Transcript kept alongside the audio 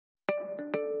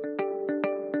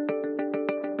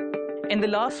In the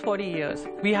last 40 years,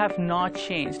 we have not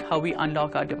changed how we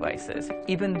unlock our devices,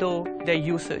 even though their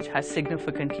usage has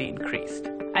significantly increased.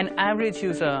 An average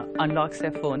user unlocks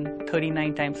their phone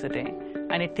 39 times a day,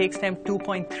 and it takes them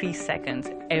 2.3 seconds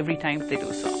every time they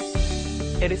do so.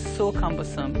 It is so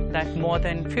cumbersome that more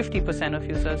than 50% of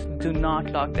users do not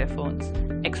lock their phones,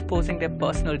 exposing their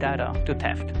personal data to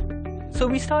theft. So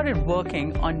we started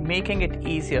working on making it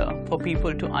easier for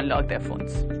people to unlock their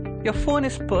phones. Your phone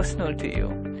is personal to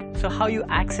you, so how you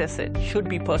access it should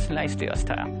be personalized to your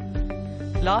style.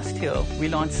 Last year, we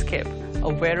launched Skip, a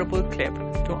wearable clip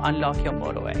to unlock your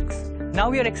Moto X. Now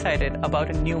we are excited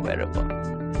about a new wearable.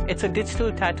 It's a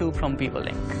digital tattoo from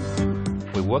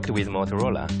VivoLink. We worked with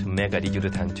Motorola to make a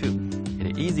digital tattoo. It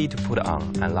is easy to put on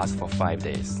and lasts for 5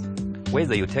 days.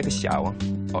 Whether you take a shower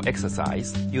or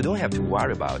exercise, you don't have to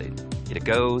worry about it. It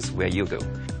goes where you go.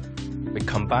 We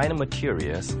combine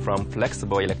materials from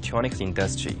flexible electronics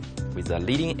industry with the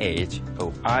leading edge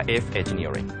of RF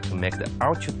engineering to make the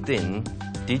ultra-thin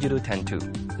digital tattoo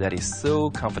that is so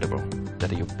comfortable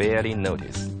that you barely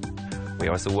notice. We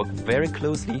also work very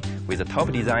closely with the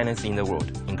top designers in the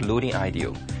world, including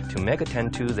IDEO, to make a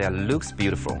tattoo that looks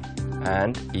beautiful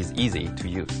and is easy to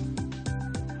use.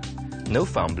 No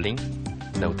fumbling,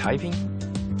 no typing,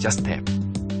 just tap.